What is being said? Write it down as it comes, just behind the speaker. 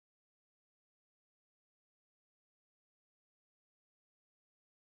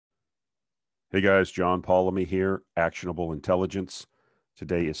Hey guys, John Paulamy here, Actionable Intelligence.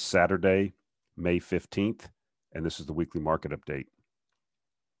 Today is Saturday, May 15th, and this is the weekly market update.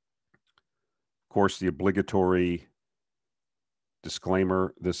 Of course, the obligatory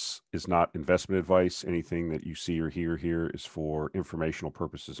disclaimer, this is not investment advice. Anything that you see or hear here is for informational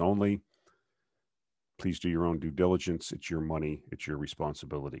purposes only. Please do your own due diligence. It's your money. It's your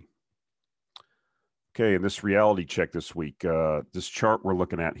responsibility. Okay, in this reality check this week, this chart we're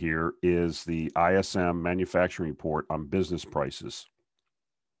looking at here is the ISM manufacturing report on business prices.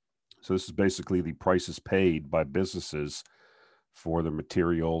 So this is basically the prices paid by businesses for the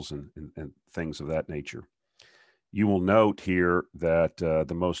materials and things of that nature. You will note here that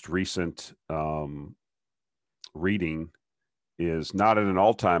the most recent reading is not at an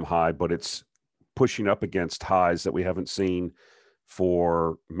all-time high, but it's pushing up against highs that we haven't seen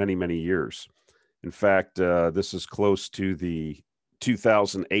for many, many years. In fact, this is close to the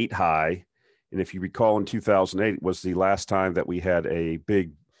 2008 high. And if you recall, in 2008 was the last time that we had a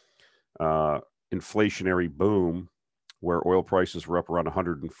big inflationary boom where oil prices were up around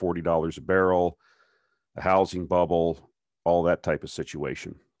 $140 a barrel, a housing bubble, all that type of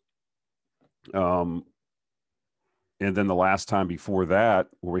situation. And then the last time before that,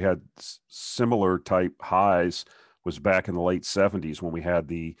 where we had similar type highs, was back in the late 70s when we had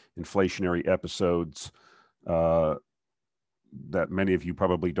the inflationary episodes that many of you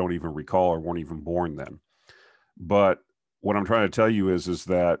probably don't even recall or weren't even born then. But what I'm trying to tell you is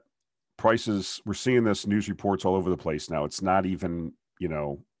that prices, we're seeing this news reports all over the place now. It's not even,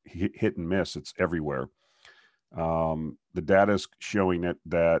 hit and miss. It's everywhere. The data is showing it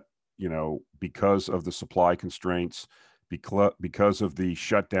that, because of the supply constraints, because of the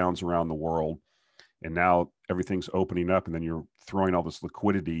shutdowns around the world, and now everything's opening up, and then you're throwing all this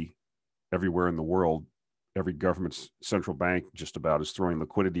liquidity everywhere in the world. Every government's central bank just about is throwing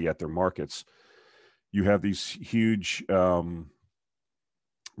liquidity at their markets. You have these huge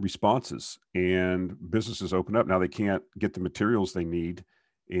responses, and businesses open up. Now they can't get the materials they need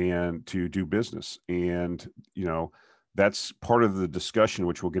and to do business. And, that's part of the discussion,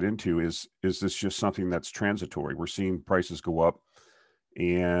 which we'll get into, is this just something that's transitory? We're seeing prices go up,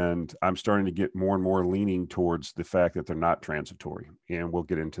 and I'm starting to get more and more leaning towards the fact that they're not transitory, and we'll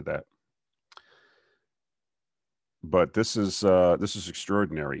get into that. But this is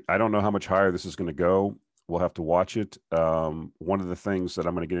extraordinary. I don't know how much higher this is going to go. We'll have to watch it. One of the things that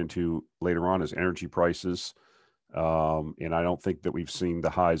I'm going to get into later on is energy prices, and I don't think that we've seen the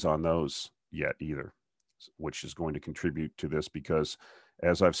highs on those yet either, which is going to contribute to this because,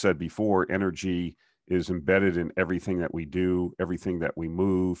 as I've said before, energy is embedded in everything that we do, everything that we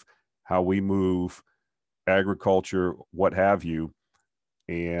move, how we move, agriculture, what have you.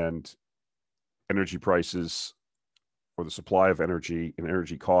 And energy prices, or the supply of energy and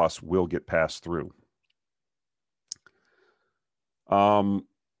energy costs, will get passed through.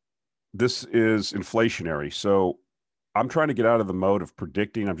 This is inflationary. So I'm trying to get out of the mode of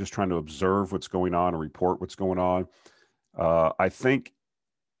predicting. I'm just trying to observe what's going on and report what's going on. I think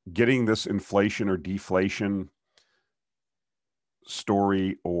getting this inflation or deflation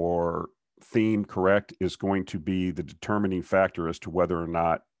story or theme correct is going to be the determining factor as to whether or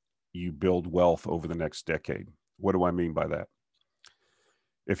not you build wealth over the next decade. What do I mean by that?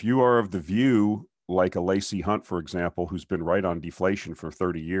 If you are of the view, like a Lacey Hunt, for example, who's been right on deflation for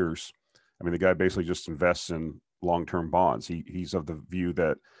 30 years, I mean, the guy basically just invests in long-term bonds. He's of the view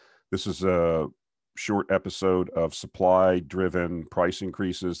that this is a short episode of supply-driven price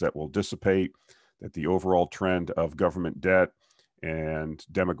increases that will dissipate, that the overall trend of government debt and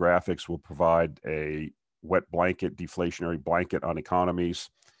demographics will provide a wet blanket, deflationary blanket on economies,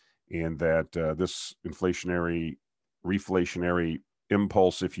 and that this inflationary, reflationary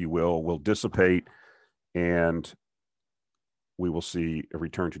impulse, if you will dissipate, and we will see a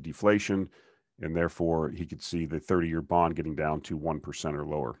return to deflation, and therefore he could see the 30-year bond getting down to 1% or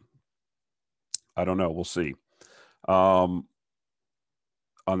lower. I don't know. We'll see. On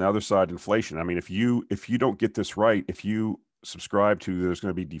the other side, inflation. I mean, if you don't get this right, if you subscribe to there's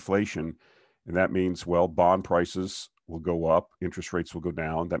going to be deflation, and that means, well, bond prices will go up, interest rates will go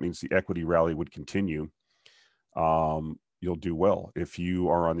down. That means the equity rally would continue. You'll do well. If you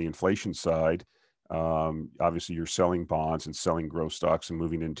are on the inflation side, obviously you're selling bonds and selling growth stocks and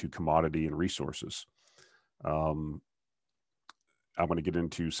moving into commodity and resources. I'm going to get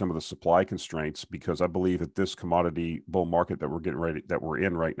into some of the supply constraints because I believe that this commodity bull market that we're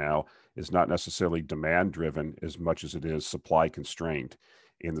in right now is not necessarily demand driven as much as it is supply constrained.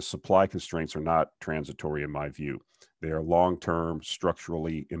 And the supply constraints are not transitory in my view. They are long-term,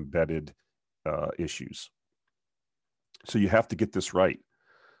 structurally embedded issues. So you have to get this right.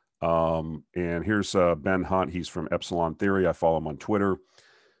 And here's Ben Hunt. He's from Epsilon Theory. I follow him on Twitter.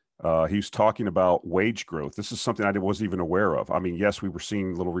 He's talking about wage growth. This is something I wasn't even aware of. I mean, yes, we were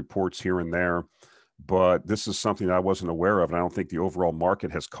seeing little reports here and there, but this is something I wasn't aware of, and I don't think the overall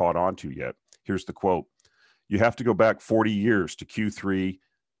market has caught on to yet. Here's the quote. You have to go back 40 years to Q3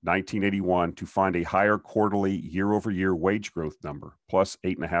 1981 to find a higher quarterly year-over-year wage growth number, plus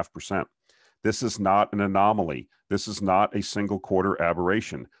 8.5%. This is not an anomaly. This is not a single quarter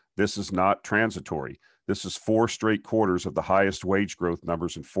aberration. This is not transitory. This is 4 straight quarters of the highest wage growth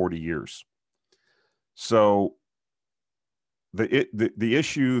numbers in 40 years. So the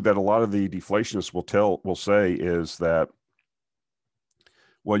issue that a lot of the deflationists will say is that,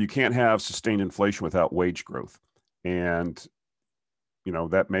 well, you can't have sustained inflation without wage growth. And, you know,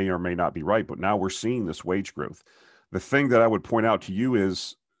 that may or may not be right, but now we're seeing this wage growth. The thing that I would point out to you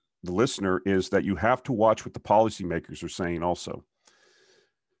is, the listener, is that you have to watch what the policymakers are saying also.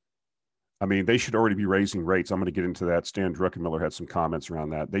 I mean, they should already be raising rates. I'm going to get into that. Stan Druckenmiller had some comments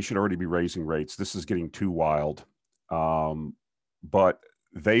around that. They should already be raising rates. This is getting too wild. But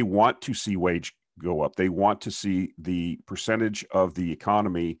they want to see wage go up. They want to see the percentage of the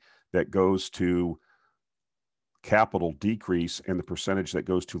economy that goes to capital decrease and the percentage that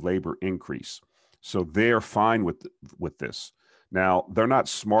goes to labor increase. So they're fine with this. Now, they're not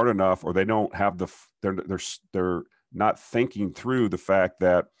smart enough, or they don't have they're not thinking through the fact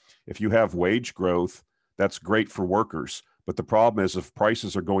that if you have wage growth, that's great for workers. But the problem is, if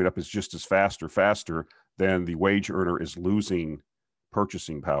prices are going up as just as faster, then the wage earner is losing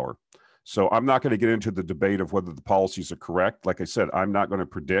purchasing power. So I'm not going to get into the debate of whether the policies are correct. Like I said, I'm not going to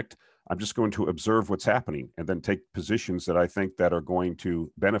predict. I'm just going to observe what's happening and then take positions that I think that are going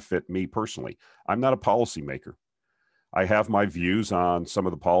to benefit me personally. I'm not a policymaker. I have my views on some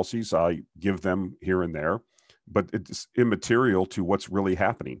of the policies. I give them here and there, but it's immaterial to what's really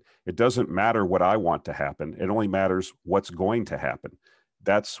happening. It doesn't matter what I want to happen. It only matters what's going to happen.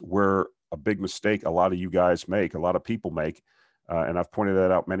 That's where a big mistake a lot of you guys make, a lot of people make, and I've pointed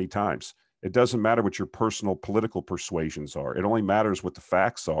that out many times. It doesn't matter what your personal political persuasions are. It only matters what the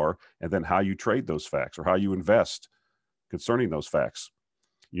facts are, and then how you trade those facts or how you invest concerning those facts.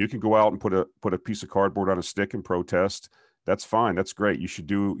 You can go out and put a piece of cardboard on a stick and protest. That's fine. That's great. You should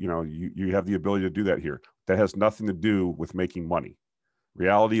do, you have the ability to do that here. That has nothing to do with making money.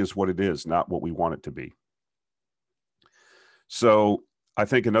 Reality is what it is, not what we want it to be. So I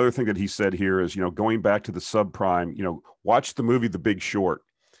think another thing that he said here is, going back to the subprime, watch the movie The Big Short,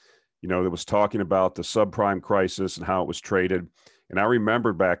 that was talking about the subprime crisis and how it was traded. And I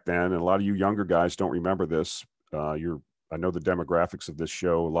remember back then, and a lot of you younger guys don't remember this. I know the demographics of this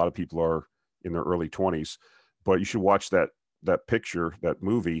show. A lot of people are in their early 20s, but you should watch that picture, that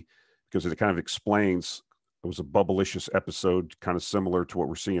movie, because it kind of explains. It was a bubblicious episode, kind of similar to what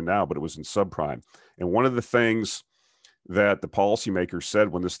we're seeing now, but it was in subprime. And one of the things that the policymakers said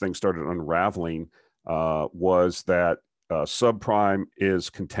when this thing started unraveling was that subprime is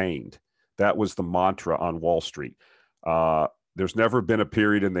contained. That was the mantra on Wall Street. There's never been a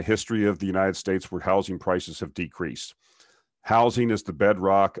period in the history of the United States where housing prices have decreased. Housing is the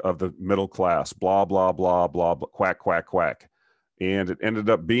bedrock of the middle class, blah, blah, blah, blah, blah, quack, quack, quack. And it ended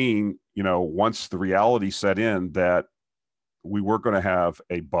up being, once the reality set in that we were going to have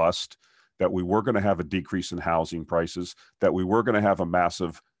a bust, that we were going to have a decrease in housing prices, that we were going to have a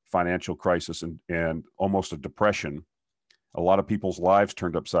massive financial crisis and almost a depression. A lot of people's lives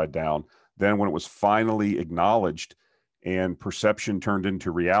turned upside down. Then when it was finally acknowledged and perception turned into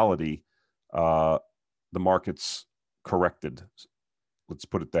reality, the markets corrected. Let's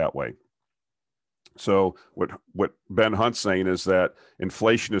put it that way. So what Ben Hunt's saying is that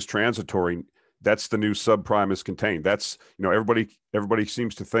inflation is transitory. That's the new subprime is contained. That's, everybody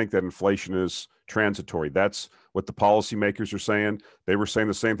seems to think that inflation is transitory. That's what the policymakers are saying. They were saying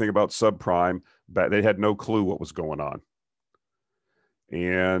the same thing about subprime, but they had no clue what was going on.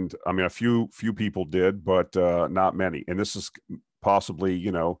 And I mean, a few people did, but not many. And this is possibly,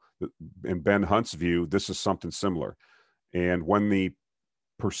 in Ben Hunt's view, this is something similar. And when the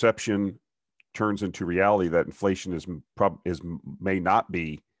perception turns into reality that inflation may not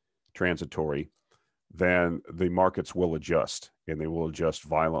be transitory, then the markets will adjust, and they will adjust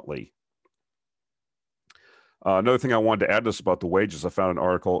violently. Another thing I wanted to add to this about the wages, I found an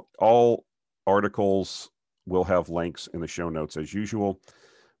article. All articles will have links in the show notes as usual.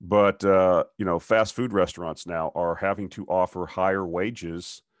 But, fast food restaurants now are having to offer higher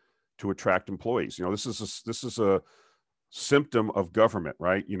wages to attract employees. This is a symptom of government,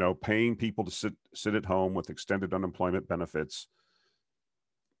 right? Paying people to sit at home with extended unemployment benefits,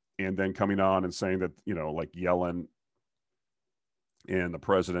 and then coming on and saying that, like Yellen and the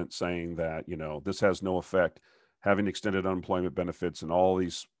president saying that, this has no effect, having extended unemployment benefits and all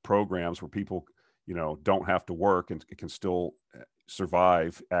these programs where people, don't have to work and can still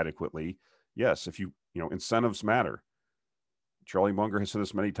survive adequately. Yes, if incentives matter. Charlie Munger has said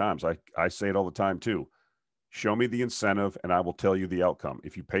this many times. I say it all the time too. Show me the incentive and I will tell you the outcome.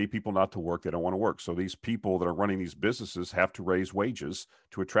 If you pay people not to work, they don't want to work. So these people that are running these businesses have to raise wages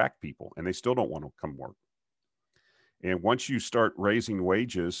to attract people, and they still don't want to come work. And once you start raising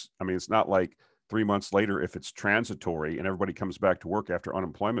wages, I mean, it's not like 3 months later, if it's transitory and everybody comes back to work after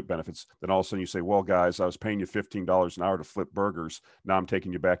unemployment benefits, then all of a sudden you say, well, guys, I was paying you $15 an hour to flip burgers. Now I'm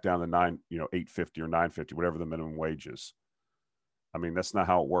taking you back down to $8.50 or $9.50, whatever the minimum wage is. I mean, that's not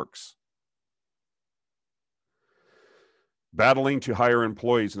how it works. Battling to hire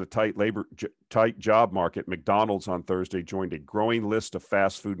employees in a tight job market, McDonald's on Thursday joined a growing list of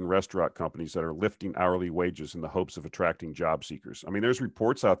fast food and restaurant companies that are lifting hourly wages in the hopes of attracting job seekers. I mean, there's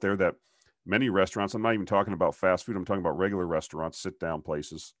reports out there that many restaurants, I'm not even talking about fast food, I'm talking about regular restaurants, sit-down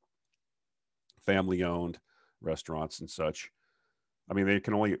places, family-owned restaurants and such. I mean, they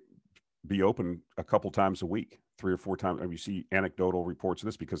can only be open a couple times a week, 3 or 4 times. I mean, you see anecdotal reports of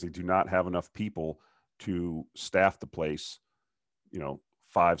this because they do not have enough people to staff the place,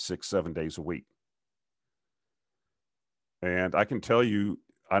 5, 6, 7 days a week. And I can tell you,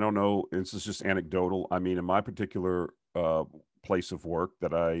 I don't know, this is just anecdotal. I mean, in my particular place of work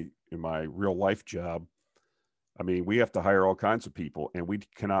in my real life job, I mean, we have to hire all kinds of people and we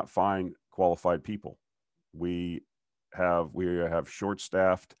cannot find qualified people. We have short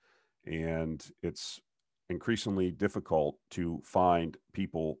staffed, and it's increasingly difficult to find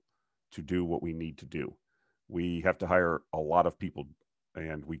people to do what we need to do. We have to hire a lot of people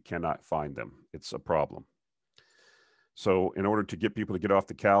and we cannot find them. It's a problem. So in order to get people to get off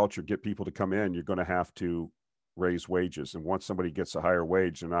the couch or get people to come in, you're going to have to raise wages. And once somebody gets a higher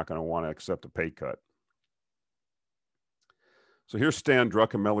wage, they're not going to want to accept a pay cut. So here's Stan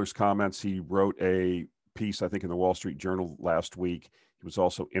Druckenmiller's comments. He wrote a piece, I think, in the Wall Street Journal last week. He was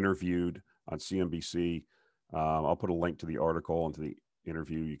also interviewed on CNBC. I'll put a link to the article and to the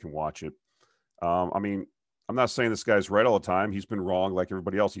interview. You can watch it. I mean, I'm not saying this guy's right all the time. He's been wrong like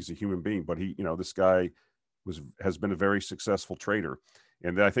everybody else. He's a human being, but this guy has been a very successful trader.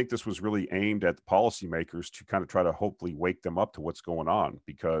 And I think this was really aimed at the policymakers to kind of try to hopefully wake them up to what's going on,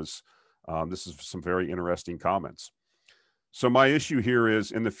 because this is some very interesting comments. So my issue here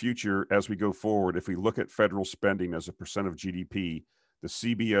is, in the future, as we go forward, if we look at federal spending as a percent of GDP, the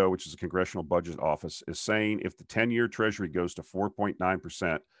CBO, which is the Congressional Budget Office, is saying if the 10-year Treasury goes to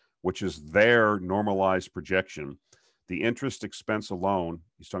 4.9%, which is their normalized projection, the interest expense alone,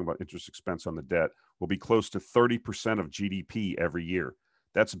 he's talking about interest expense on the debt, will be close to 30% of GDP every year.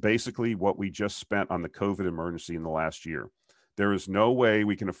 That's basically what we just spent on the COVID emergency in the last year. There is no way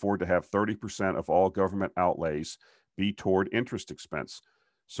we can afford to have 30% of all government outlays be toward interest expense.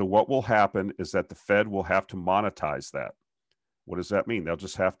 So what will happen is that the Fed will have to monetize that. What does that mean? They'll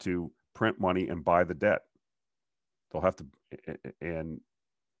just have to print money and buy the debt. They'll have to and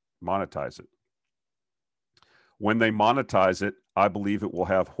monetize it. When they monetize it, I believe it will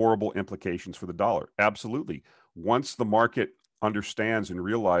have horrible implications for the dollar. Absolutely. Once the market understands and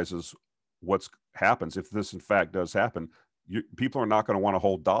realizes what happens, if this in fact does happen, people are not going to want to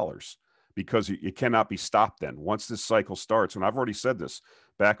hold dollars, because it cannot be stopped then. Once this cycle starts, and I've already said this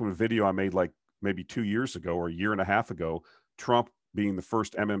back in a video I made like maybe 2 years ago or a year and a half ago, Trump being the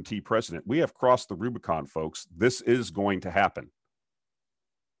first MMT president, we have crossed the Rubicon, folks. This is going to happen.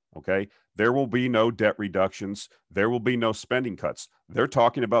 Okay. There will be no debt reductions. There will be no spending cuts. They're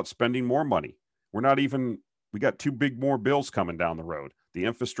talking about spending more money. We got 2 big more bills coming down the road: the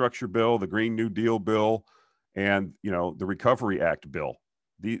infrastructure bill, the Green New Deal bill, and, the Recovery Act bill.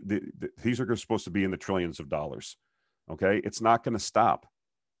 These are supposed to be in the trillions of dollars. Okay. It's not going to stop.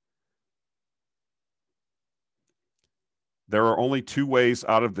 There are only 2 ways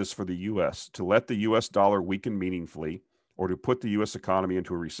out of this for the U.S.: to let the U.S. dollar weaken meaningfully, or to put the U.S. economy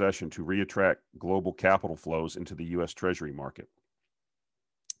into a recession to reattract global capital flows into the U.S. Treasury market.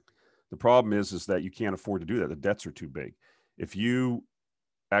 The problem is that you can't afford to do that. The debts are too big. If you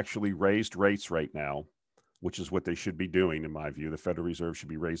actually raised rates right now, which is what they should be doing, in my view, the Federal Reserve should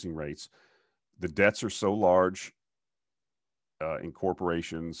be raising rates. The debts are so large in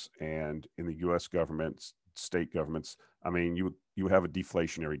corporations and in the U.S. government, state governments. I mean, you have a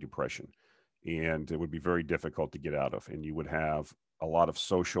deflationary depression, and it would be very difficult to get out of, and you would have a lot of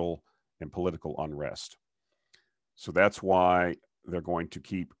social and political unrest. So that's why they're going to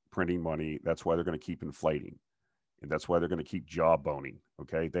keep printing money. That's why they're going to keep inflating. And that's why they're going to keep jawboning.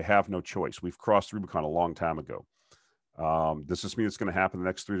 Okay. They have no choice. We've crossed Rubicon a long time ago. Does this mean it's going to happen in the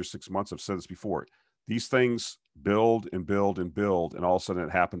next 3 to 6 months? I've said this before. These things build and build and build, and all of a sudden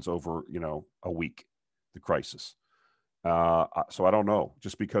it happens over, a week, the crisis. So I don't know.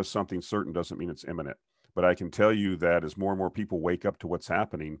 Just because something's certain doesn't mean it's imminent. But I can tell you that as more and more people wake up to what's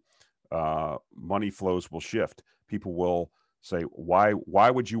happening, money flows will shift. People will say, why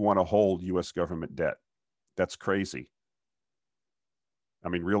would you want to hold U.S. government debt? That's crazy. I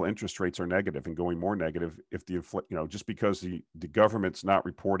mean, real interest rates are negative and going more negative if just because the government's not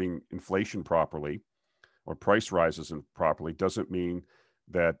reporting inflation properly or price rises properly doesn't mean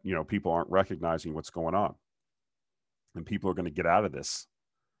that, people aren't recognizing what's going on, and people are going to get out of this.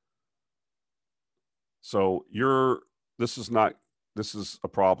 So this is a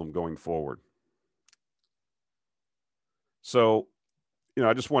problem going forward. So,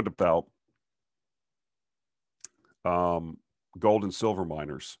 I just wanted to about gold and silver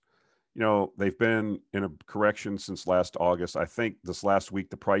miners. They've been in a correction since last August. I think this last week,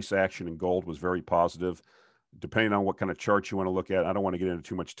 the price action in gold was very positive, depending on what kind of chart you want to look at. I don't want to get into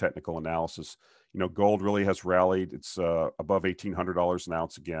too much technical analysis. Gold really has rallied. It's above $1,800 an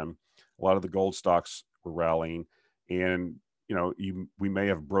ounce again. A lot of the gold stocks were rallying, and we may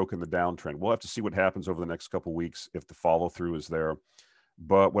have broken the downtrend. We'll have to see what happens over the next couple of weeks if the follow through is there.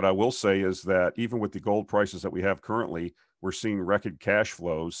 But what I will say is that even with the gold prices that we have currently, we're seeing record cash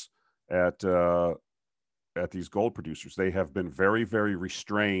flows at these gold producers. They have been very, very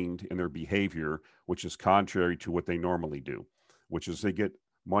restrained in their behavior, which is contrary to what they normally do, which is they get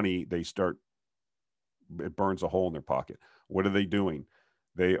money, it burns a hole in their pocket. What are they doing?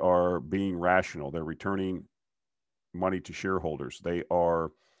 They are being rational. They're returning money to shareholders. They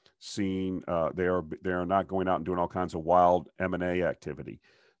are they are not going out and doing all kinds of wild M&A activity.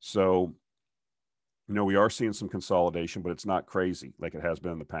 So, we are seeing some consolidation, but it's not crazy like it has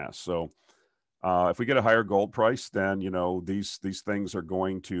been in the past. So, if we get a higher gold price, then these things are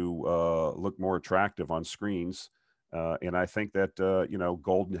going to look more attractive on screens, and I think that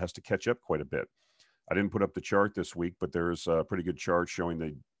gold has to catch up quite a bit. I didn't put up the chart this week, but there's a pretty good chart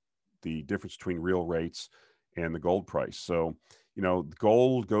showing the difference between real rates and the gold price. So,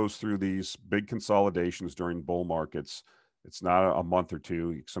 gold goes through these big consolidations during bull markets. It's not a month or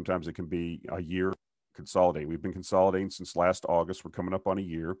two. Sometimes it can be a year consolidating. We've been consolidating since last August. We're coming up on a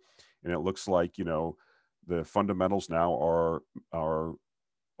year, and it looks like, the fundamentals now are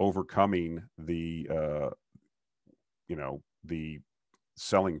overcoming the the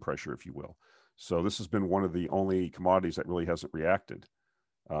selling pressure, if you will. So this has been one of the only commodities that really hasn't reacted.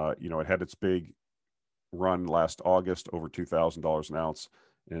 It had its big run last August over $2,000 an ounce,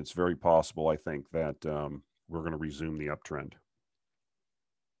 and it's very possible, I think, that we're going to resume the uptrend.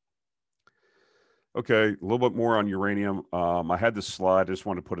 Okay, a little bit more on uranium. I had this slide. I just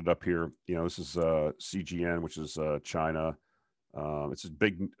want to put it up here. This is CGN, which is China. It's a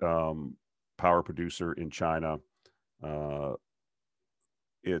big power producer in China.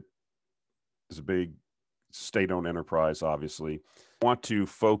 It is a big state-owned enterprise, obviously. I want to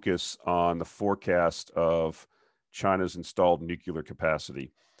focus on the forecast of China's installed nuclear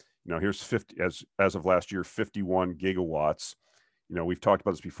capacity. Here's 50 as of last year, 51 gigawatts. We've talked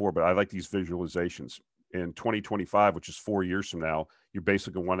about this before, but I like these visualizations. In 2025, which is 4 years from now, you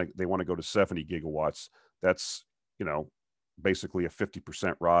basically they want to go to 70 gigawatts. That's, basically a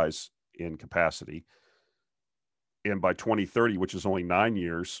 50% rise in capacity. And by 2030, which is only 9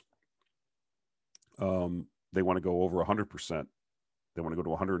 years, they want to go over 100%. They want to go to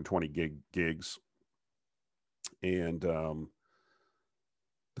 120 gigs. And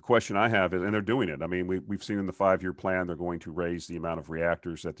the question I have is, and they're doing it. I mean, we've seen in the 5-year plan, they're going to raise the amount of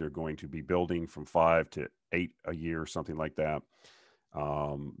reactors that they're going to be building from 5 to 8 a year, something like that.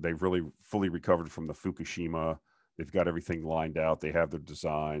 They've really fully recovered from the Fukushima. They've got everything lined out. They have their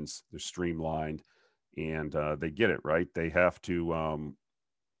designs. They're streamlined, and they get it, right. They have to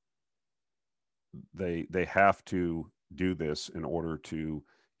they have to do this in order to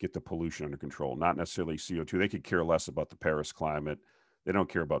get the pollution under control, not necessarily CO2. They could care less about the Paris climate. They don't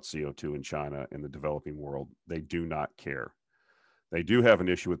care about CO2 in China, in the developing world. They do not care. They do have an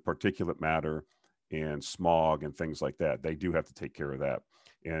issue with particulate matter and smog and things like that. They do have to take care of that.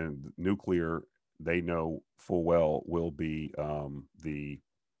 And nuclear, they know full well, will be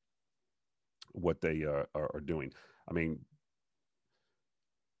what they are doing. I mean,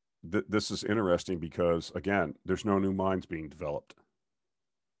 this is interesting because, again, there's no new mines being developed.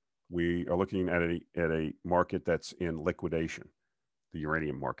 We are looking at a market that's in liquidation, the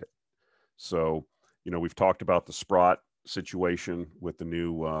uranium market. So, we've talked about the Sprott situation with the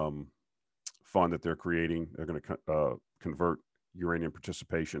new fund that they're creating. They're going to convert uranium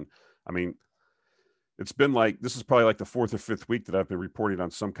participation. I mean, it's been like, this is probably like the fourth or fifth week that I've been reporting on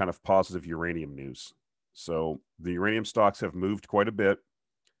some kind of positive uranium news. So the uranium stocks have moved quite a bit.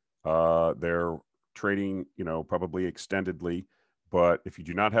 They're trading, probably extendedly. But if you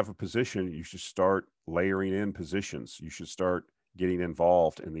do not have a position, you should start layering in positions. You should start getting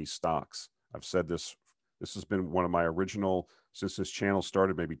involved in these stocks. I've said this. This has been one of my original, since this channel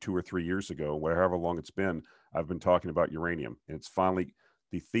started maybe 2 or 3 years ago, however long it's been, I've been talking about uranium. And it's finally,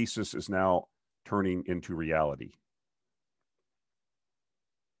 the thesis is now turning into reality.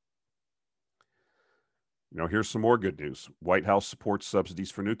 Here's some more good news. White House supports subsidies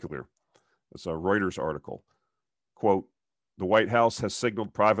for nuclear. That's a Reuters article. Quote, the White House has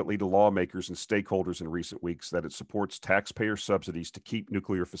signaled privately to lawmakers and stakeholders in recent weeks that it supports taxpayer subsidies to keep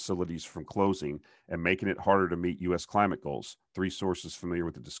nuclear facilities from closing and making it harder to meet U.S. climate goals, 3 sources familiar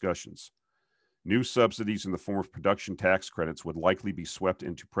with the discussions. New subsidies in the form of production tax credits would likely be swept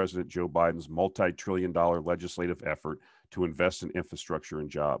into President Joe Biden's multi-trillion-dollar legislative effort to invest in infrastructure and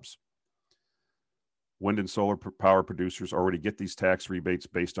jobs. Wind and solar power producers already get these tax rebates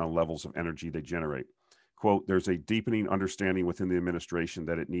based on levels of energy they generate. Quote, there's a deepening understanding within the administration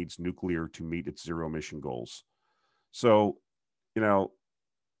that it needs nuclear to meet its zero emission goals. So,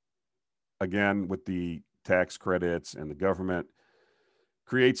 again, with the tax credits and the government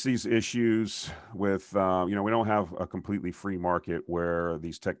creates these issues with, we don't have a completely free market where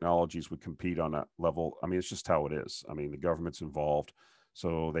these technologies would compete on that level. I mean, it's just how it is. I mean, the government's involved.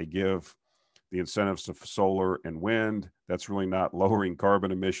 So they give the incentives to solar and wind. That's really not lowering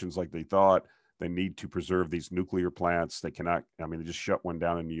carbon emissions like they thought. They need to preserve these nuclear plants. They cannot, they just shut one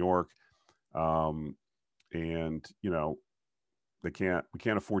down in New York. And, we can't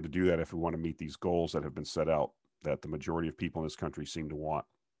afford to do that if we want to meet these goals that have been set out that the majority of people in this country seem to want.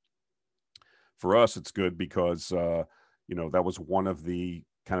 For us, it's good because, that was one of the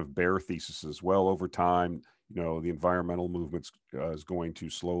kind of bear theses. Well, over time, the environmental movement is going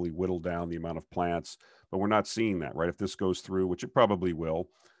to slowly whittle down the amount of plants, but we're not seeing that, right? If this goes through, which it probably will,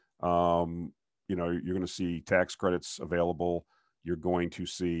 you're going to see tax credits available. You're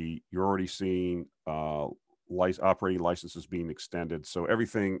already seeing operating licenses being extended. So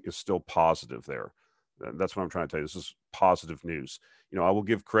everything is still positive there. That's what I'm trying to tell you. This is positive news. I will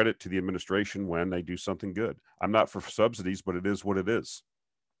give credit to the administration when they do something good. I'm not for subsidies, but it is what it is.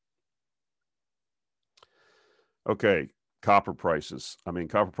 Okay, copper prices.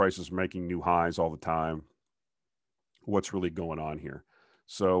 Copper prices are making new highs all the time. What's really going on here?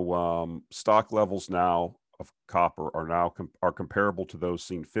 So stock levels now of copper are comparable to those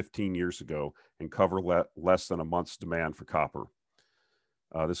seen 15 years ago and cover less than a month's demand for copper.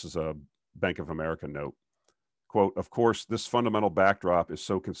 This is a Bank of America note. Quote, of course, this fundamental backdrop is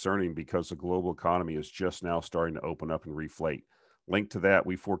so concerning because the global economy is just now starting to open up and reflate. Linked to that,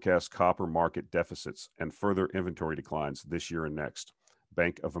 we forecast copper market deficits and further inventory declines this year and next,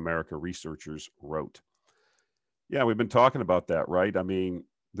 Bank of America researchers wrote. Yeah, we've been talking about that, right?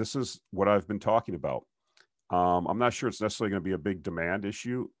 This is what I've been talking about. I'm not sure it's necessarily going to be a big demand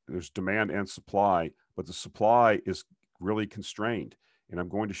issue. There's demand and supply, but the supply is really constrained. And I'm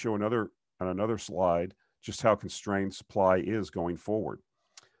going to show on another slide just how constrained supply is going forward.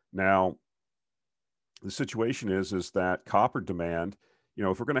 Now, the situation is that copper demand,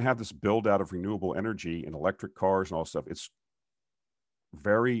 if we're going to have this build out of renewable energy and electric cars and all stuff, it's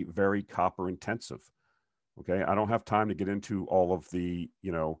very, very copper intensive. Okay. I don't have time to get into all of the,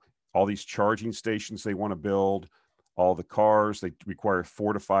 all these charging stations they want to build, all the cars, they require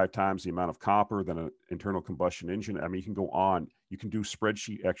 4 to 5 times the amount of copper than an internal combustion engine. You can go on, you can do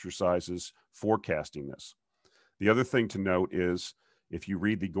spreadsheet exercises forecasting this. The other thing to note is if you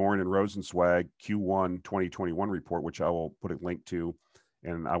read the Gorin and Rosenzweig Q1 2021 report, which I will put a link to,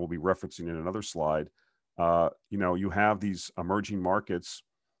 and I will be referencing in another slide, you have these emerging markets,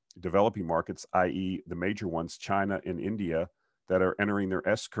 developing markets, i.e. the major ones, China and India, that are entering their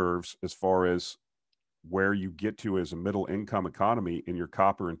S curves as far as where you get to as a middle income economy in your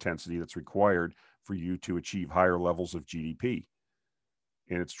copper intensity that's required for you to achieve higher levels of GDP.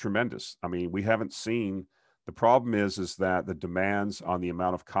 And it's tremendous. We haven't seen, the problem is that the demands on the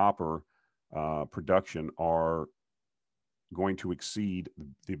amount of copper production are going to exceed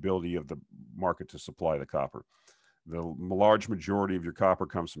the ability of the market to supply the copper. The large majority of your copper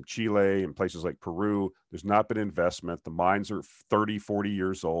comes from Chile and places like Peru. There's not been investment. The mines are 30, 40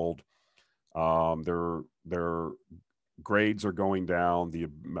 years old. Their grades are going down. The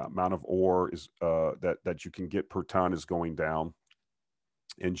amount of ore is that you can get per ton is going down.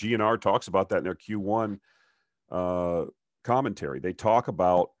 And GNR talks about that in their Q1 commentary. They talk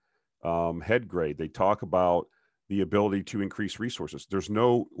about head grade. They talk about the ability to increase resources. There's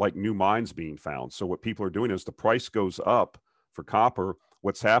no like new mines being found. So what people are doing is the price goes up for copper.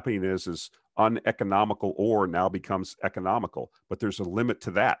 What's happening is uneconomical ore now becomes economical, but there's a limit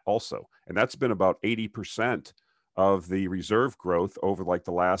to that also. And that's been about 80% of the reserve growth over like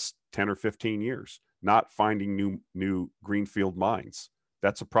the last 10 or 15 years, not finding new greenfield mines.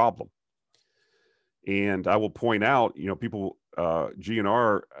 That's a problem. And I will point out, people,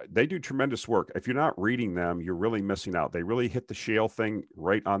 GNR, they do tremendous work. If you're not reading them, you're really missing out. They really hit the shale thing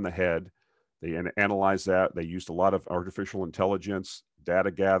right on the head. They analyze that. They used a lot of artificial intelligence,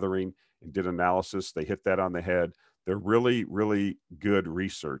 data gathering, and did analysis. They hit that on the head. They're really, really good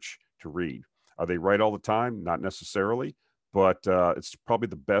research to read. Are they right all the time? Not necessarily, but it's probably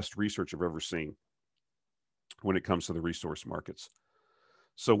the best research I've ever seen when it comes to the resource markets.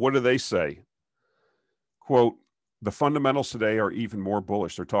 So what do they say? Quote, the fundamentals today are even more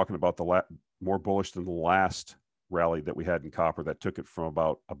bullish. They're talking about more bullish than the last rally that we had in copper that took it from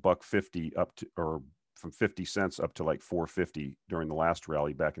about $1.50 up to, or from 50 cents up to like 450 during the last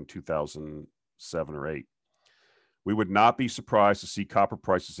rally back in 2007 or 8. We would not be surprised to see copper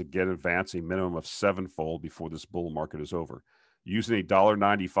prices again advance a minimum of 7-fold before this bull market is over. Using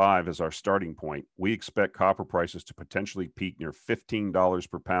 $1.95 as our starting point, we expect copper prices to potentially peak near $15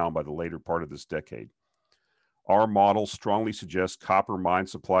 per pound by the later part of this decade. Our model strongly suggests copper mine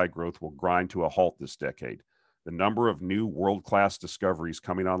supply growth will grind to a halt this decade. The number of new world-class discoveries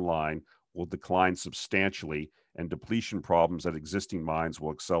coming online will decline substantially, and depletion problems at existing mines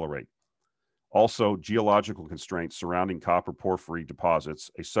will accelerate. Also, geological constraints surrounding copper porphyry deposits,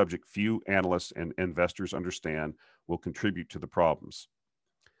 a subject few analysts and investors understand, will contribute to the problems.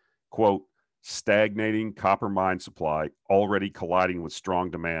 Quote, stagnating copper mine supply, already colliding with strong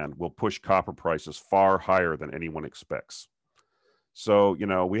demand, will push copper prices far higher than anyone expects. So,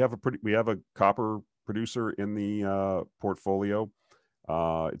 we have a copper producer in the portfolio.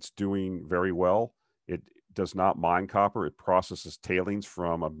 It's doing very well. It does not mine copper. It processes tailings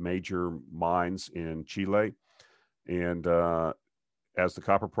from a major mines in Chile. And as the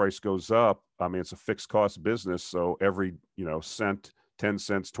copper price goes up, it's a fixed cost business. So every, cent, 10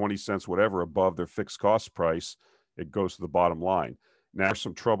 cents, 20 cents, whatever above their fixed cost price, it goes to the bottom line. Now, there's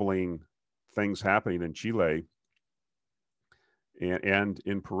some troubling things happening in Chile and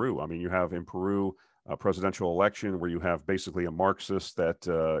in Peru. You have in Peru a presidential election where you have basically a Marxist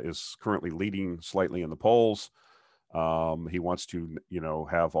that is currently leading slightly in the polls. He wants to,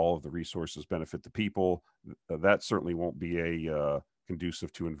 have all of the resources benefit the people. That certainly won't be a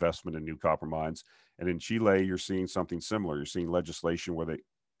conducive to investment in new copper mines. And in Chile, you're seeing something similar. You're seeing legislation where the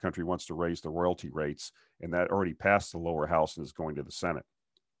country wants to raise the royalty rates, and that already passed the lower house and is going to the Senate.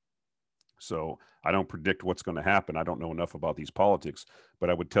 So I don't predict what's going to happen. I don't know enough about these politics, but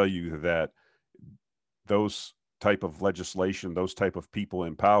I would tell you that those type of legislation, those type of people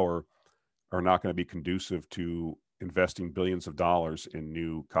in power are not going to be conducive to investing billions of dollars in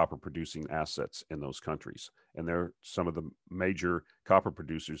new copper producing assets in those countries. And they're some of the major copper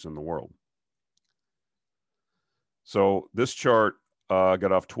producers in the world. So this chart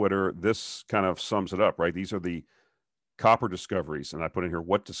got off Twitter. This kind of sums it up, right? These are the copper discoveries. And I put in here,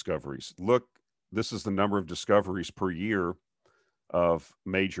 what discoveries? Look, this is the number of discoveries per year of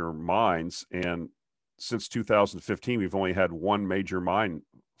major mines. And since 2015, we've only had one major mine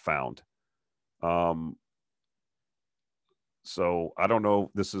found. So I don't know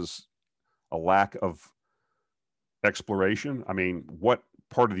if this is a lack of exploration. What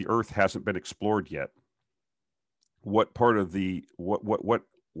part of the earth hasn't been explored yet? What part of the,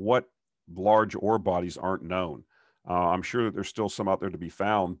 what large ore bodies aren't known? I'm sure that there's still some out there to be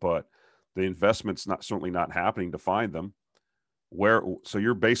found, but the investment's certainly not happening to find them. So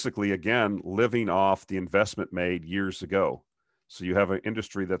you're basically, again, living off the investment made years ago. So you have an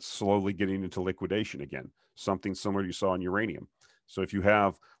industry that's slowly getting into liquidation again, something similar you saw in uranium. So if you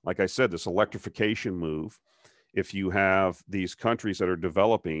have, like I said, this electrification move, if you have these countries that are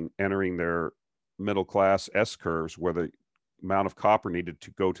developing, entering their middle class S curves where the amount of copper needed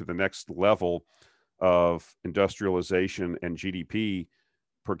to go to the next level of industrialization and GDP,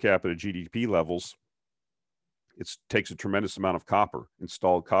 per capita GDP levels, it takes a tremendous amount of copper,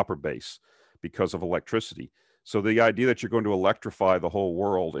 installed copper base, because of electricity. So the idea that you're going to electrify the whole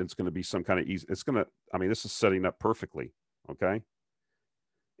world, it's going to be some kind of easy, it's going to, this is setting up perfectly. Okay.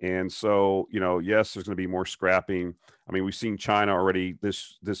 And so, yes, there's going to be more scrapping. We've seen China already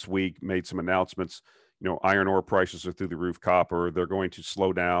this week made some announcements. Iron ore prices are through the roof, copper, they're going to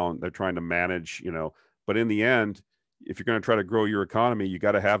slow down. They're trying to manage, but in the end, if you're going to try to grow your economy, you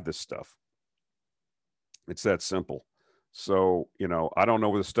got to have this stuff. It's that simple. So, I don't know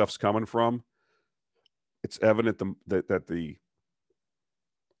where the stuff's coming from, it's evident that the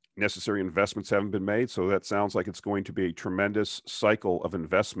necessary investments haven't been made. So that sounds like it's going to be a tremendous cycle of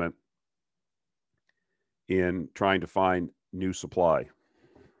investment in trying to find new supply.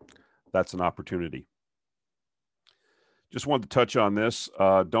 That's an opportunity. Just wanted to touch on this.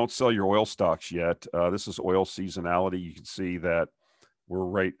 Don't sell your oil stocks yet. This is oil seasonality. You can see that we're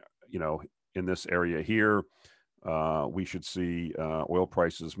right, in this area here. We should see oil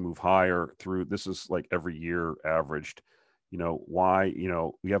prices move higher through. This is like every year averaged. Why?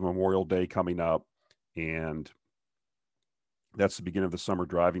 We have Memorial Day coming up, and that's the beginning of the summer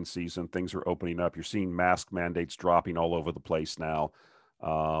driving season. Things are opening up. You're seeing mask mandates dropping all over the place now.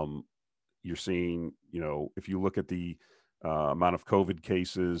 You're seeing, if you look at the amount of COVID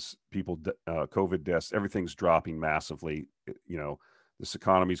cases, COVID deaths, everything's dropping massively. This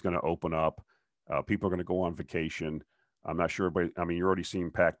economy is going to open up. People are going to go on vacation. I'm not sure, but you're already seeing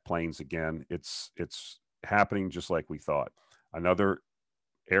packed planes again. It's happening just like we thought. Another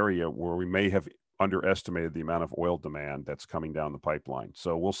area where we may have underestimated the amount of oil demand that's coming down the pipeline.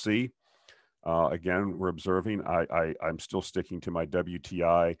 So we'll see. Again, we're observing. I'm still sticking to my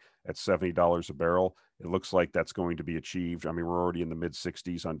WTI at $70 a barrel. It looks like that's going to be achieved. We're already in the mid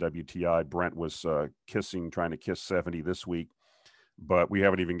 60s on WTI. Brent was trying to kiss 70 this week, but we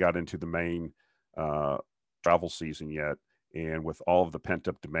haven't even got into the main travel season yet. And with all of the pent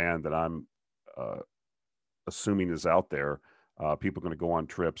up demand that I'm assuming is out there, people are going to go on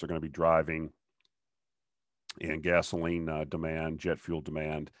trips, are going to be driving, and gasoline demand, jet fuel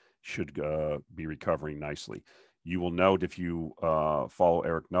demand should be recovering nicely. You will note if you follow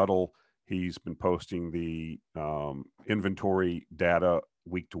Eric Nuttall, he's been posting the inventory data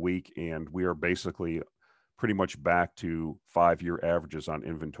week to week, and we are basically pretty much back to 5-year averages on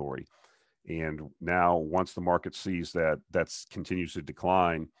inventory. And now, once the market sees that continues to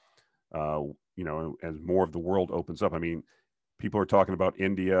decline, as more of the world opens up. People are talking about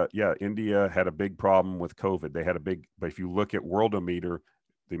India. Yeah, India had a big problem with COVID. But if you look at Worldometer,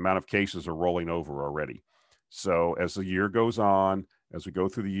 the amount of cases are rolling over already. So as the year goes on, as we go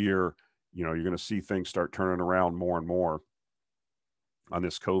through the year, you're going to see things start turning around more and more on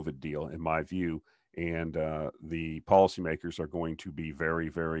this COVID deal, in my view. And the policymakers are going to be very,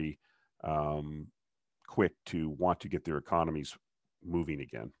 very quick to want to get their economies moving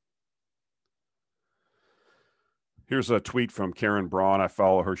again. Here's a tweet from Karen Braun. I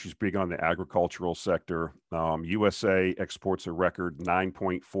follow her. She's big on the agricultural sector. USA exports a record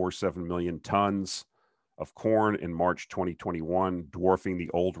 9.47 million tons of corn in March 2021, dwarfing the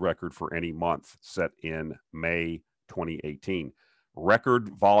old record for any month set in May 2018. Record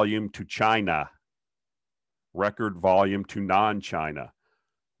volume to China. Record volume to non-China.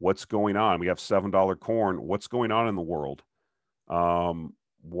 What's going on? We have $7 corn. What's going on in the world?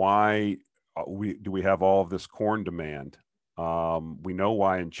 Why do we have all of this corn demand? We know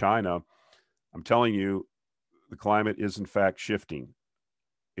why in China. I'm telling you, the climate is in fact shifting.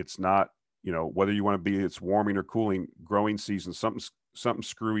 It's not, whether you want to be, it's warming or cooling, growing season, something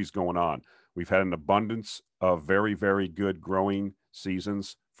screwy's going on. We've had an abundance of very, very good growing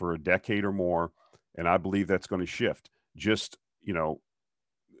seasons for a decade or more. And I believe that's going to shift. Just,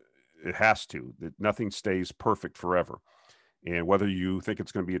 it has to. Nothing stays perfect forever. And whether you think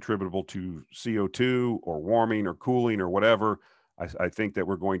it's going to be attributable to CO2 or warming or cooling or whatever, I think that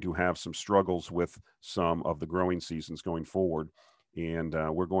we're going to have some struggles with some of the growing seasons going forward. And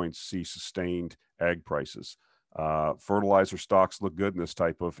we're going to see sustained ag prices. Fertilizer stocks look good in this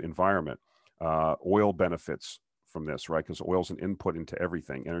type of environment. Oil benefits from this, right? Because oil is an input into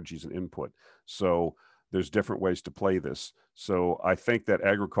everything. Energy is an input. So there's different ways to play this. So I think that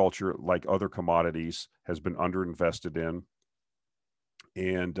agriculture, like other commodities, has been underinvested in.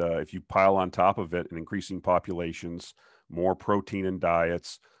 And if you pile on top of it, an increasing populations, more protein in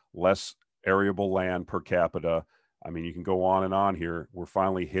diets, less arable land per capita, you can go on and on here. We're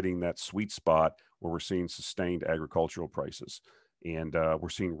finally hitting that sweet spot where we're seeing sustained agricultural prices. And we're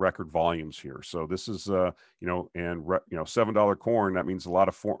seeing record volumes here. So this is, $7 corn, that means a lot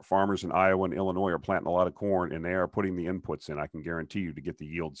of farmers in Iowa and Illinois are planting a lot of corn, and they are putting the inputs in, I can guarantee you, to get the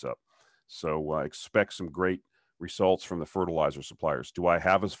yields up. So expect some great results from the fertilizer suppliers. Do I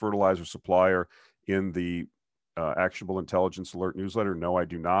have a fertilizer supplier in the Actionable Intelligence Alert newsletter? No, I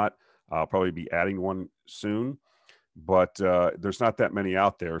do not. I'll probably be adding one soon, but there's not that many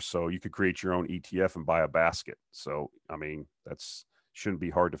out there. So you could create your own ETF and buy a basket. So, that's shouldn't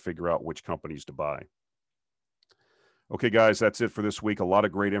be hard to figure out which companies to buy. Okay, guys, that's it for this week. A lot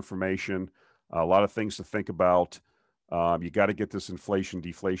of great information, a lot of things to think about. You got to get this inflation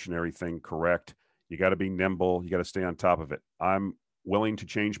deflationary thing correct. You got to be nimble. You got to stay on top of it. I'm willing to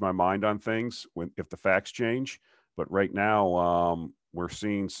change my mind on things if the facts change. But right now, we're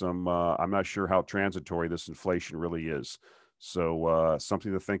seeing some, I'm not sure how transitory this inflation really is. So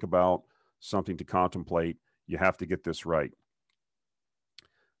something to think about, something to contemplate. You have to get this right.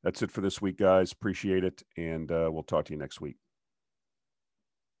 That's it for this week, guys. Appreciate it. And we'll talk to you next week.